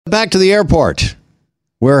Back to the airport,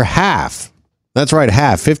 where that's right,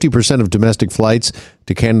 50% of domestic flights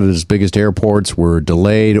to Canada's biggest airports were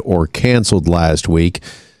delayed or canceled last week.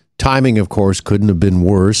 Timing, of course, couldn't have been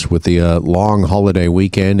worse with the long holiday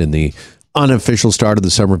weekend and the unofficial start of the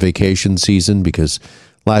summer vacation season, because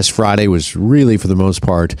last Friday was really, for the most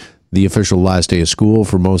part, the official last day of school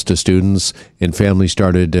for most students, and families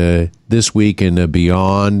started this week and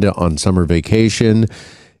beyond on summer vacation.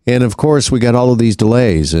 And, of course, we got all of these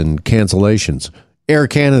delays and cancellations. Air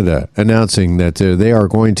Canada announcing that they are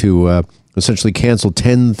going to essentially cancel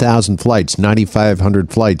 10,000 flights,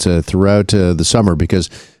 9,500 flights throughout the summer because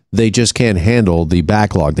they just can't handle the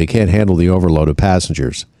backlog. They can't handle the overload of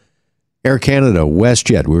passengers. Air Canada,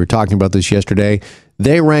 WestJet, we were talking about this yesterday,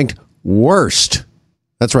 they ranked worst.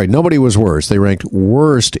 That's right, nobody was worse. They ranked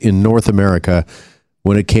worst in North America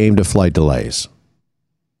when it came to flight delays.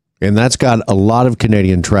 And that's got a lot of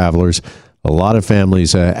Canadian travelers, a lot of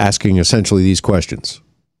families asking essentially these questions.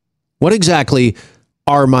 What exactly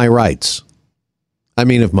are my rights? I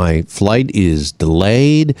mean, if my flight is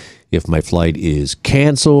delayed, if my flight is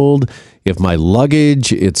canceled, if my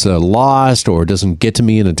luggage, it's lost or doesn't get to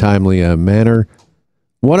me in a timely manner,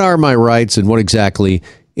 what are my rights and what exactly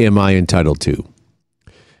am I entitled to?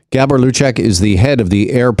 Gabor Lucek is the head of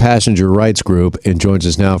the Air Passenger Rights Group and joins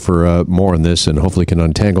us now for more on this and hopefully can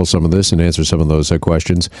untangle some of this and answer some of those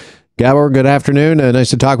questions. Gabor, good afternoon. Nice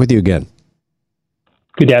to talk with you again.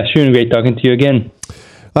 Good afternoon. Great talking to you again.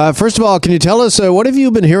 First of all, can you tell us, what have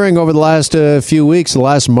you been hearing over the last few weeks, the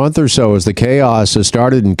last month or so, as the chaos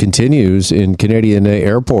started and continues in Canadian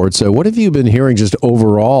airports? What have you been hearing just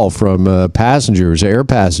overall from passengers, air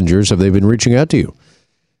passengers? Have they been reaching out to you?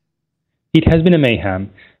 It has been a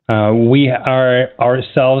mayhem. We are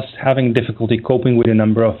ourselves having difficulty coping with a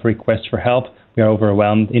number of requests for help. We are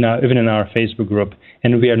overwhelmed, even in our Facebook group,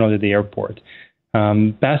 and we are not at the airport.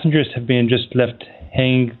 Passengers have been just left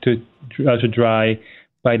hanging to dry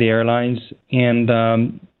by the airlines, and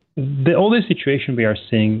all this situation we are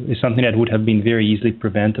seeing is something that would have been very easily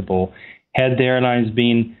preventable had the airlines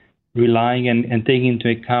been relying and taking into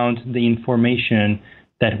account the information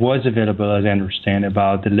that was available, as I understand,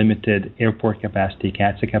 about the limited airport capacity,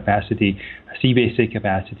 CATSA capacity, CBSA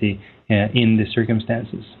capacity in the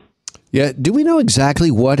circumstances. Yeah. Do we know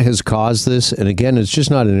exactly what has caused this? And again, it's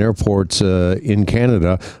just not in airports in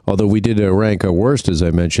Canada, although we did rank worst, as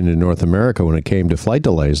I mentioned, in North America when it came to flight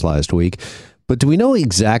delays last week. But do we know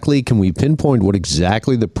exactly, can we pinpoint what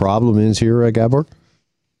exactly the problem is here, Gabor?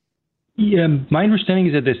 Yeah, my understanding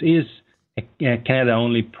is that this is a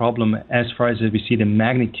Canada-only problem as far as we see the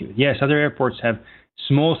magnitude. Yes, other airports have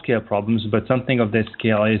small-scale problems, but something of this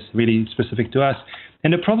scale is really specific to us.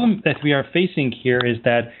 And the problem that we are facing here is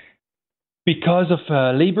that because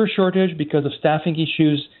of labor shortage, because of staffing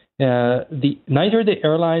issues, neither the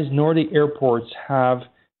airlines nor the airports have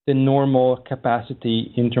the normal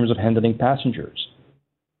capacity in terms of handling passengers.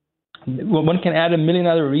 Well, one can add a million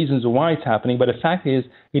other reasons why it's happening, but the fact is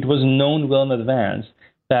it was known well in advance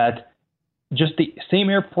that just the same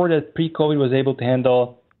airport that pre-COVID was able to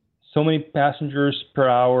handle so many passengers per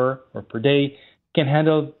hour or per day can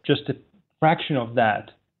handle just a fraction of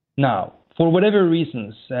that now, for whatever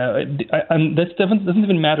reasons. That doesn't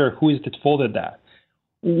even matter who is at fault at that.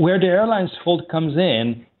 Where the airline's fault comes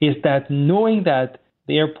in is that knowing that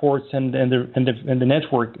the airports and the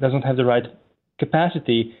network doesn't have the right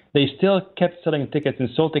capacity, they still kept selling tickets and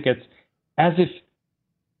sold tickets as if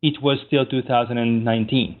it was still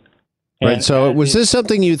 2019. Right. So was this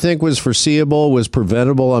something you think was foreseeable, was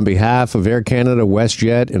preventable on behalf of Air Canada,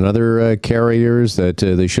 WestJet, and other carriers, that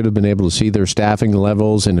they should have been able to see their staffing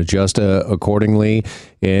levels and adjust accordingly?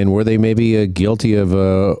 And were they maybe guilty of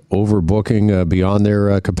overbooking beyond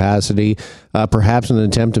their capacity, perhaps in an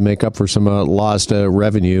attempt to make up for some lost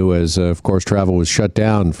revenue as, of course, travel was shut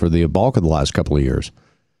down for the bulk of the last couple of years?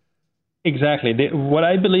 Exactly. What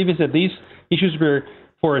I believe is that these issues were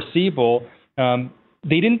foreseeable.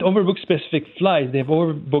 They didn't overbook specific flights. They've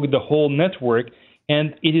overbooked the whole network.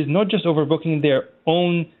 And it is not just overbooking their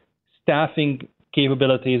own staffing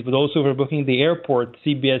capabilities, but also overbooking the airport,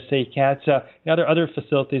 CBSA, CATSA, and other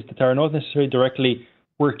facilities that are not necessarily directly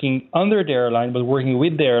working under the airline, but working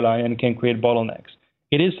with the airline and can create bottlenecks.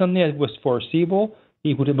 It is something that was foreseeable.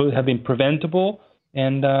 It would have been preventable.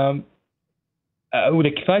 And with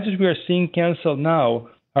the flights that we are seeing canceled now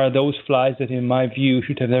are those flights that, in my view,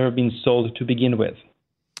 should have never been sold to begin with.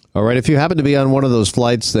 All right. If you happen to be on one of those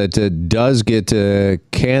flights that does get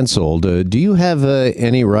canceled, do you have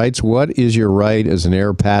any rights? What is your right as an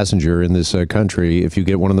air passenger in this country if you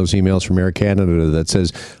get one of those emails from Air Canada that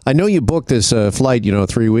says, I know you booked this flight,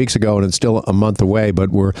 3 weeks ago and it's still a month away, but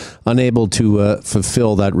we're unable to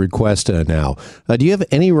fulfill that request now. Do you have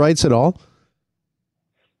any rights at all?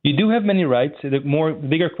 You do have many rights. The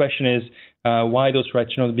bigger question is why those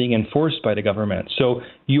rights are not being enforced by the government. So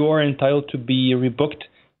you are entitled to be rebooked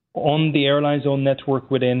on the airline's own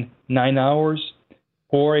network within 9 hours,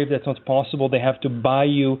 or if that's not possible, they have to buy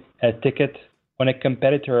you a ticket on a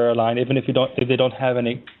competitor airline, even if they don't have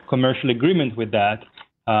any commercial agreement with that,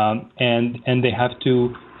 and they have to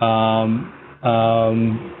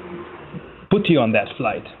put you on that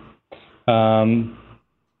flight.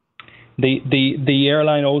 The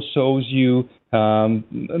airline also owes you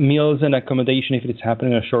meals and accommodation if it's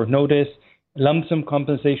happening on short notice, lump sum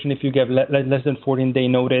compensation if you give less than 14-day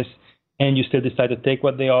notice and you still decide to take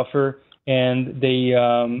what they offer, and they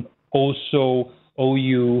also owe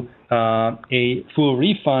you a full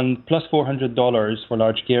refund plus $400 for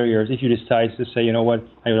large carriers if you decide to say, you know what,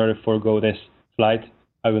 I'd rather forego this flight,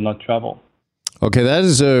 I will not travel. Okay, that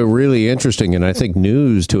is really interesting, and I think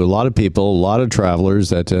news to a lot of people, a lot of travelers,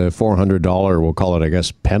 that $400, we'll call it, I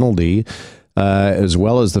guess, penalty, as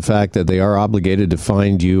well as the fact that they are obligated to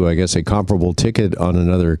find you, I guess, a comparable ticket on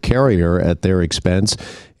another carrier at their expense.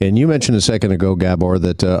 And you mentioned a second ago, Gabor,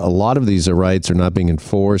 that a lot of these rights are not being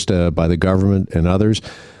enforced by the government and others.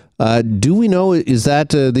 Do we know, is that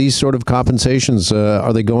these sort of compensations,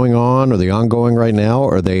 are they going on? Are they ongoing right now?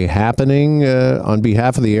 Are they happening on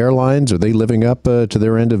behalf of the airlines? Are they living up to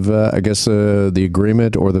their end of, the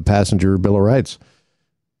agreement or the passenger bill of rights?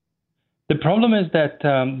 The problem is that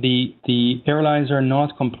the airlines are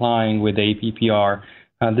not complying with APPR.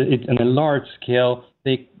 On a large scale,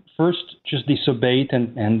 they first just disobey it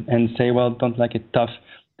and say, well, don't like it tough.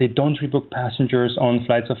 They don't rebook passengers on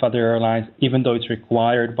flights of other airlines, even though it's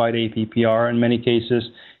required by the APPR in many cases.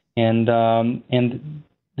 And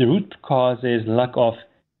the root cause is lack of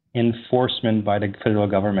enforcement by the federal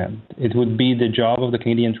government. It would be the job of the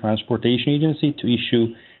Canadian Transportation Agency to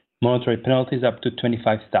issue monetary penalties up to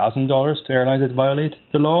 $25,000 to airlines that violate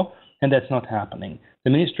the law, and that's not happening.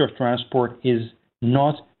 The Minister of Transport is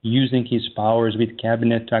not using his powers with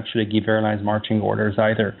Cabinet to actually give airlines marching orders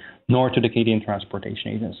either, nor to the Canadian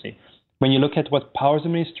Transportation Agency. When you look at what powers the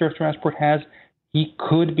Minister of Transport has, he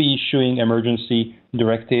could be issuing emergency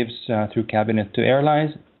directives through Cabinet to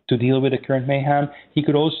airlines to deal with the current mayhem. He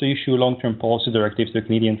could also issue long-term policy directives to the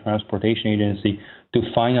Canadian Transportation Agency to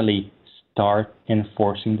finally start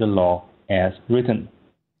enforcing the law as written.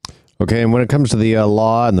 Okay, and when it comes to the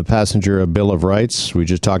law and the passenger bill of rights, we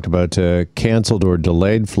just talked about canceled or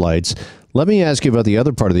delayed flights. Let me ask you about the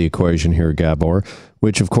other part of the equation here, Gabor,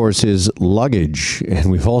 which of course is luggage. And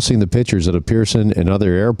we've all seen the pictures at Pearson and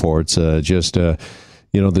other airports, the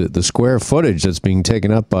square footage that's being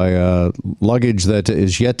taken up by luggage that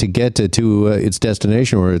is yet to get to its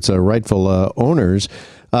destination or its rightful owners.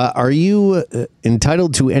 Are you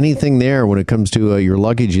entitled to anything there when it comes to your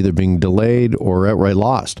luggage either being delayed or outright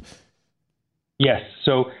lost? Yes.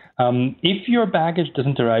 So if your baggage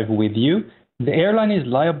doesn't arrive with you, the airline is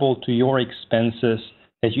liable to your expenses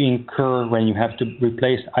that you incur when you have to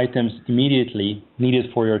replace items immediately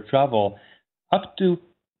needed for your travel, up to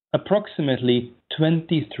approximately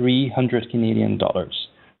 2,300 Canadian dollars.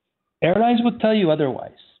 Airlines would tell you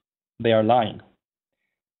otherwise. They are lying.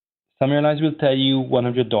 Some airlines will tell you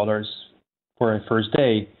 $100 for a first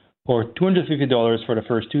day or $250 for the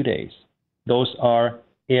first 2 days. Those are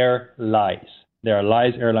air lies. They are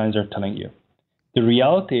lies airlines are telling you. The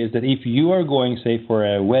reality is that if you are going, say, for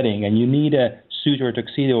a wedding and you need a suit or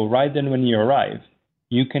tuxedo right then when you arrive,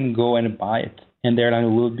 you can go and buy it, and the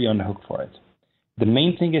airline will be on the hook for it. The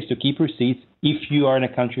main thing is to keep receipts if you are in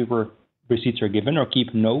a country where receipts are given, or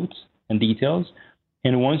keep notes and details.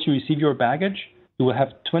 And once you receive your baggage, you will have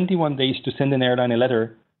 21 days to send an airline a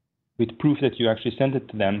letter with proof that you actually sent it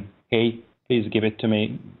to them. Hey, please give it to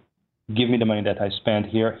me. Give me the money that I spent.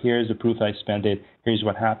 Here's the proof I spent it. Here's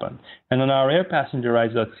what happened. And on our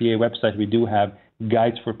airpassengerrights.ca website, we do have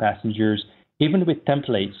guides for passengers, even with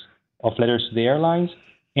templates of letters to the airlines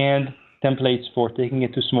and templates for taking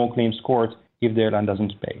it to small claims court if the airline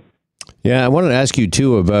doesn't pay. Yeah, I wanted to ask you,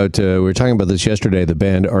 too, about, we were talking about this yesterday, the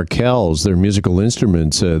band Arkells, their musical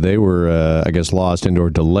instruments, they were, lost and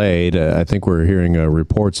or delayed. I think we're hearing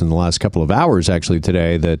reports in the last couple of hours, actually,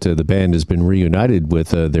 today, that the band has been reunited with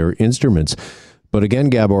their instruments. But again,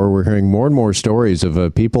 Gabor, we're hearing more and more stories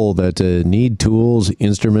of people that need tools,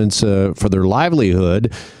 instruments for their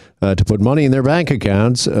livelihood. to put money in their bank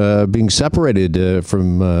accounts, being separated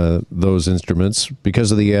from those instruments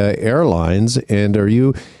because of the airlines. And are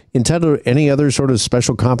you entitled to any other sort of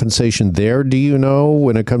special compensation there, do you know,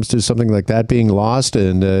 when it comes to something like that being lost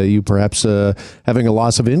and you perhaps having a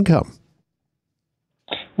loss of income?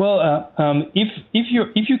 Well,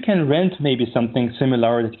 if you can rent maybe something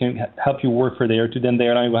similar that can help you work for the air, then the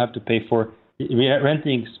airline will have to pay for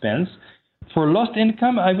renting expense. For lost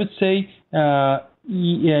income, I would say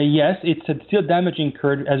yes, it's still damage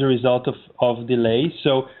incurred as a result of delay.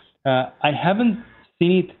 So I haven't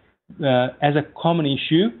seen it as a common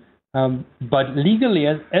issue, but legally,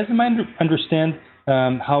 as I understand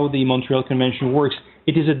how the Montreal Convention works,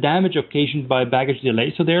 it is a damage occasioned by baggage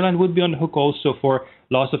delay. So the airline would be on the hook also for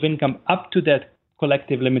loss of income up to that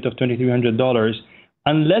collective limit of $2,300,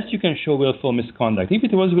 unless you can show willful misconduct. If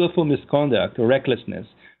it was willful misconduct or recklessness,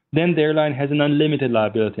 then the airline has an unlimited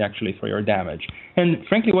liability actually for your damage. And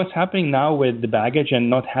frankly, what's happening now with the baggage and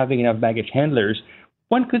not having enough baggage handlers,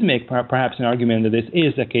 one could make perhaps an argument that this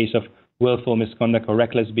is a case of willful misconduct or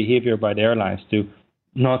reckless behavior by the airlines to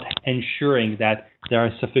not ensuring that there are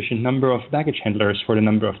a sufficient number of baggage handlers for the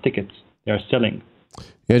number of tickets they are selling.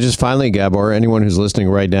 Yeah, just finally, Gabor, anyone who's listening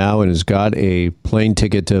right now and has got a plane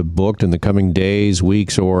ticket booked in the coming days,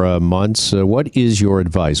 weeks, or months, what is your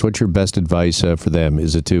advice? What's your best advice for them?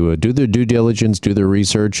 Is it to do their due diligence, do their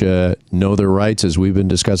research, know their rights, as we've been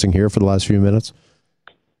discussing here for the last few minutes?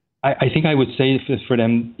 I think I would say for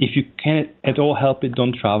them, if you can at all help it,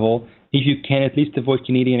 don't travel. If you can, at least avoid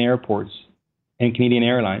Canadian airports and Canadian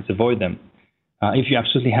airlines. Avoid them. If you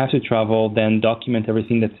absolutely have to travel, then document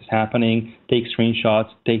everything that is happening. Take screenshots,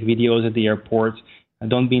 take videos at the airport.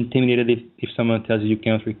 Don't be intimidated if someone tells you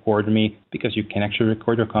cannot record me, because you can actually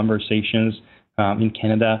record your conversations in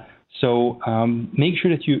Canada. So make sure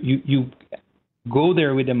that you go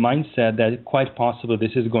there with the mindset that quite possibly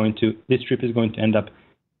this trip is going to end up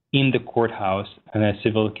in the courthouse in a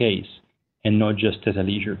civil case and not just as a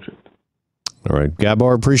leisure trip. All right.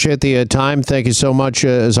 Gabor, appreciate the time. Thank you so much,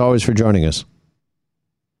 as always, for joining us.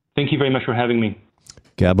 Thank you very much for having me.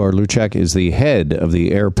 Gabor Luchak is the head of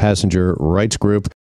the Air Passenger Rights Group.